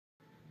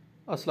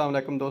अस्सलाम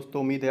वालेकुम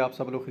दोस्तों, उम्मीद है आप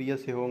सब लोग खैरियत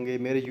से होंगे।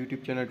 मेरे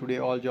YouTube channel today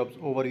all jobs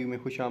overview में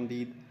खुश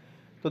आमदीद।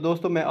 तो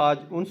दोस्तों, मैं आज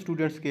उन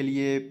स्टूडेंट्स के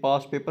लिए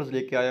पास पेपर्स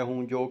लेके आया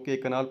हूं जो कि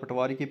कनाल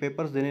पटवारी के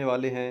पेपर्स देने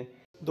वाले हैं।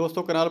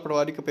 दोस्तों, कनाल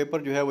पटवारी का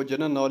पेपर जो है वो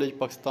general knowledge,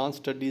 Pakistan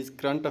studies,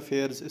 current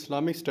affairs,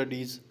 Islamic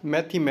studies,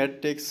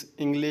 mathematics,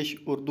 English,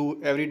 Urdu,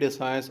 everyday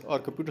science और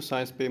कंप्यूटर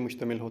साइंस पे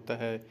मुश्तमिल होता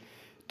है।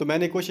 तो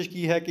मैंने कोशिश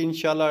की है कि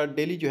इंशाल्लाह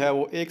डेली जो है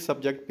वो एक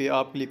सब्जेक्ट पे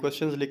आपके लिए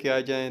क्वेश्चंस लेके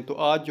आए जाएं। तो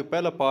आज जो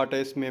पहला पार्ट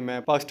है इसमें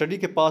मैं पाक स्टडी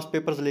के पास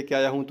पेपर्स लेके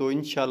आया हूं, तो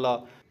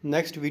इंशाल्लाह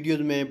नेक्स्ट वीडियोस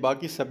में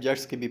बाकी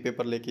सब्जेक्ट्स के भी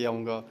पेपर लेके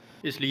आऊँगा।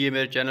 इसलिए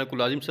मेरे चैनल को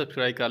लाजिम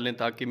सब्सक्राइब कर लें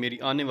ताकि मेरी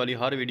आने वाली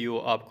हर वीडियो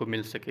आपको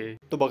मिल सके।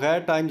 तो बगैर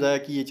टाइम ज़ाया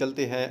किए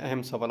चलते हैं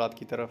अहम सवालात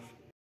की तरफ।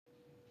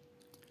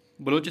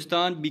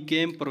 Balochistan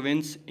became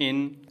province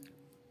in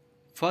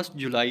 1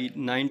 July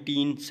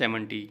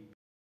 1970।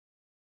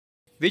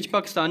 Which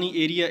Pakistani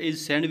area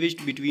is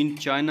sandwiched between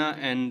China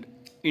and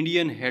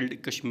Indian-held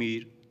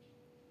Kashmir?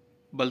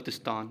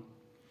 Baltistan.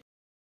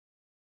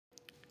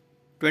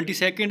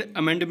 22nd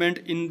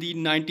Amendment in the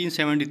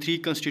 1973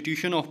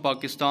 Constitution of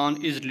Pakistan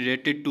is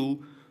related to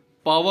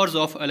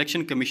powers of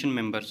Election Commission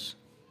members.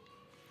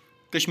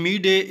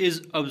 Kashmir Day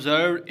is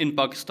observed in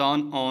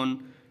Pakistan on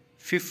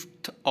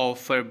 5th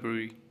of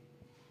February.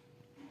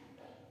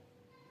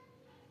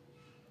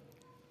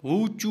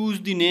 Who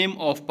chose the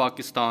name of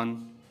Pakistan?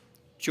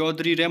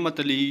 Chaudhry Rahmat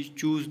Ali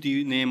chose the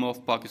name of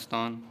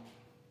Pakistan.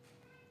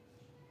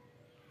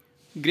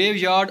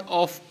 Graveyard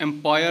of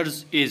Empires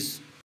is.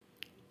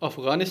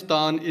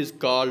 Afghanistan is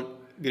called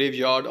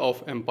Graveyard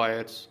of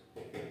Empires.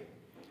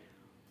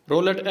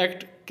 Rowlatt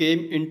Act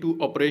came into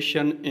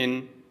operation in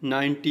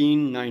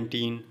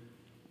 1919.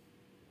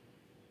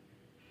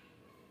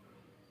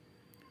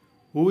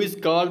 Who is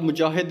called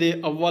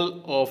Mujahid-e-Awwal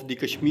of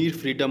the Kashmir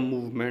Freedom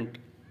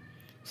Movement?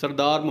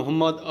 Sardar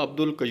Muhammad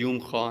Abdul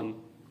Qayyum Khan.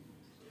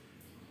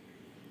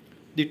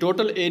 The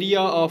total area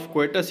of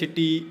Quetta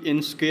city in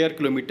square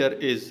kilometer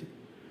is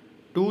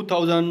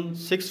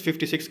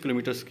 2,656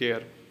 kilometers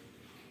square.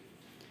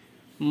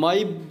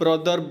 My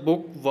Brother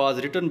book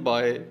was written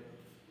by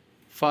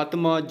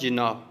Fatima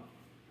Jinnah.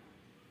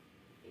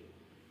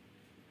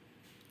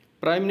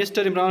 Prime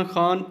Minister Imran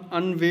Khan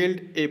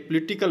unveiled a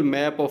political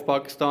map of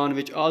Pakistan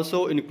which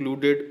also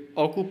included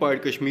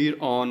occupied Kashmir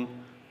on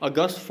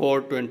August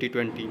 4,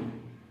 2020.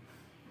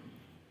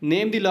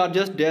 Name the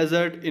largest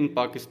desert in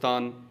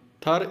Pakistan.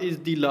 Thar is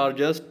the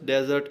largest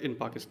desert in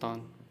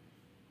Pakistan.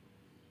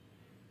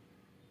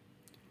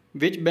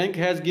 Which bank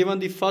has given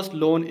the first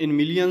loan in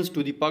millions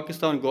to the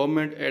Pakistan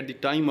government at the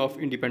time of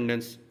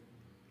independence?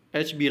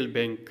 HBL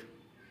Bank.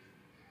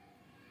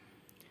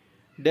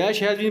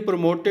 Dash has been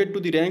promoted to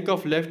the rank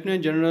of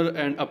Lieutenant General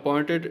and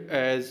appointed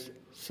as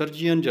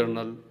Surgeon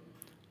General.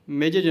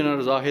 Major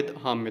General Zahid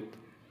Hamid.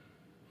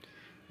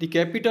 The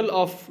capital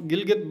of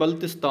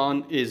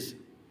Gilgit-Baltistan is.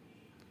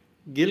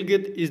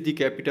 Gilgit is the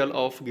capital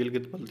of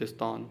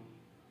Gilgit-Baltistan.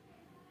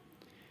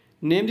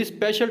 Name the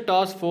special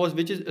task force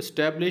which is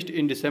established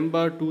in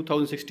December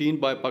 2016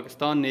 by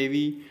Pakistan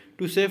Navy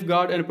to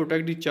safeguard and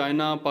protect the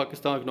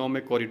China-Pakistan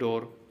Economic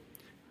Corridor.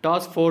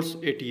 Task Force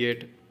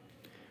 88.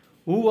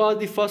 Who was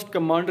the first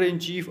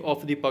Commander-in-Chief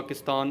of the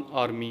Pakistan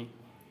Army?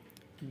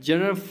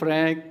 General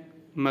Frank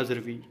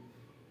Meserve.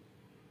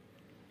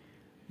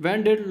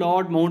 When did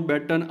Lord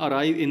Mountbatten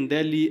arrive in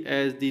Delhi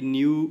as the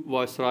new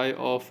Viceroy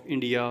of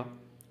India?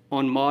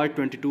 On March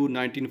 22,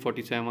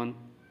 1947.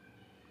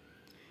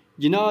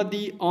 Jinnah,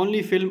 the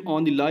only film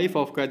on the life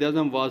of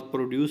Quaid-e-Azam, was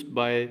produced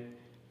by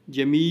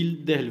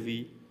Jameel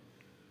Dehlvi.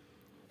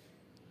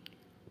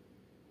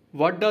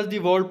 What does the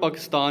word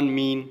Pakistan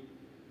mean?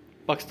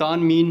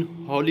 Pakistan means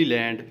Holy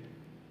Land.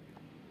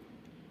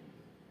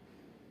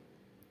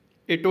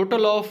 A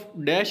total of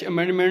dash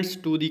amendments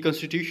to the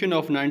Constitution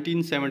of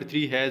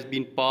 1973 has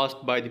been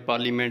passed by the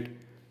Parliament.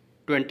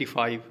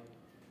 25.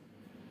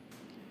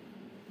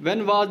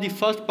 When was the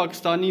first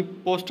Pakistani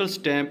postal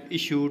stamp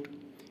issued?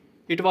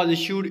 It was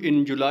issued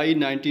in July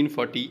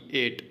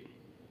 1948.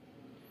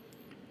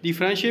 The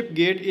Friendship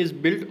Gate is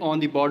built on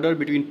the border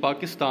between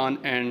Pakistan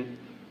and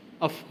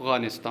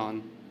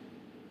Afghanistan.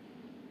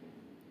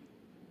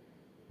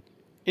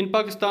 In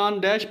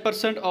Pakistan,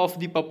 % of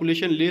the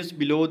population lives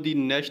below the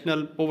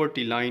national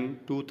poverty line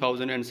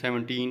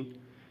 2017,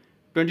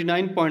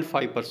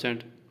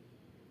 29.5%.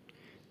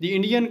 The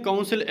Indian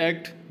Council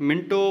Act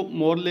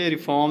Minto-Morley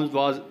reforms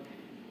was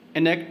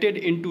enacted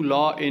into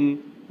law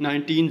in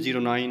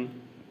 1909.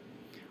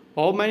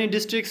 How many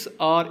districts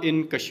are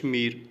in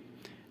Kashmir?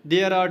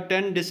 There are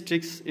 10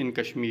 districts in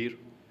Kashmir.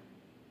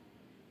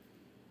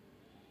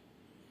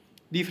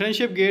 The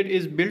Friendship Gate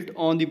is built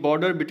on the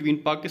border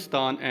between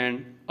Pakistan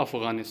and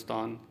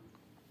Afghanistan.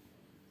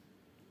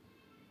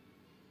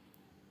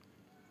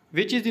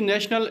 Which is the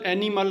national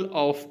animal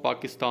of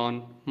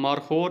Pakistan?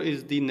 Markhor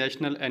is the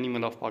national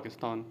animal of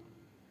Pakistan.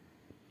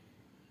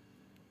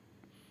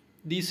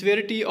 The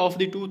severity of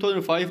the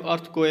 2005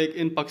 earthquake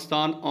in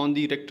Pakistan on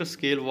the Richter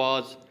scale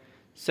was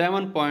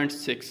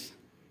 7.6.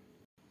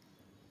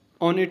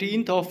 On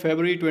 18th of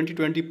February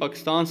 2020,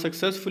 Pakistan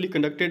successfully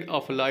conducted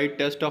a flight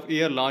test of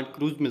air-launched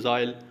cruise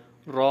missile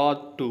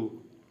Rod 2.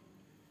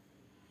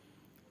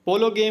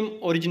 Polo game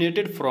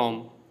originated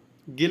from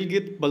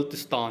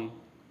Gilgit-Baltistan.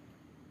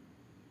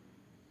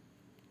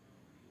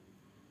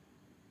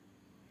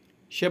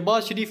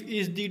 Shehbaz Sharif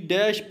is the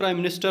Dash Prime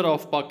Minister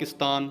of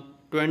Pakistan,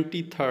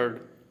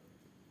 23rd.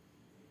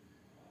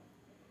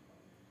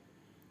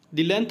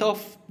 The length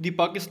of the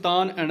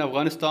Pakistan and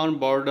Afghanistan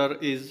border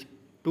is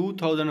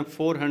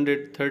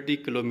 2,430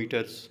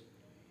 kilometers.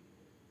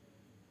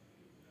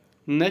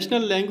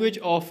 National language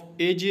of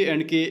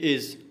AJ&K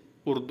is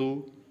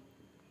Urdu,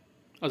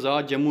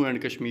 Azad Jammu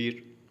and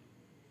Kashmir.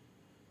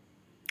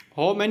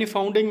 How many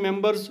founding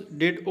members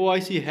did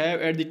OIC have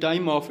at the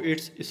time of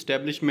its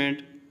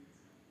establishment?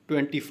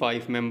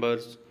 25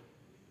 members.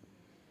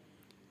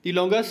 The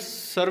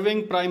longest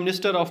serving Prime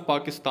Minister of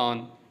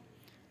Pakistan,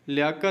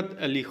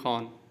 Liaquat Ali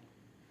Khan.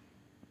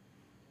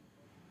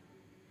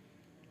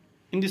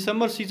 In the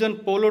summer season,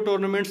 polo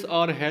tournaments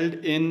are held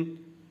in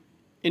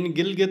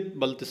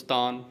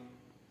Gilgit-Baltistan.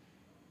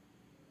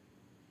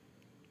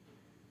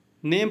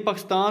 Name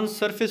Pakistan's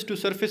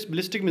surface-to-surface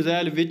ballistic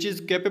missile which is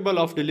capable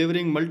of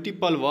delivering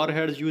multiple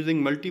warheads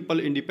using multiple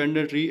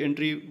independent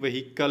re-entry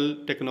vehicle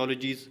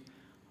technologies,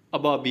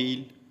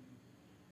 Ababil.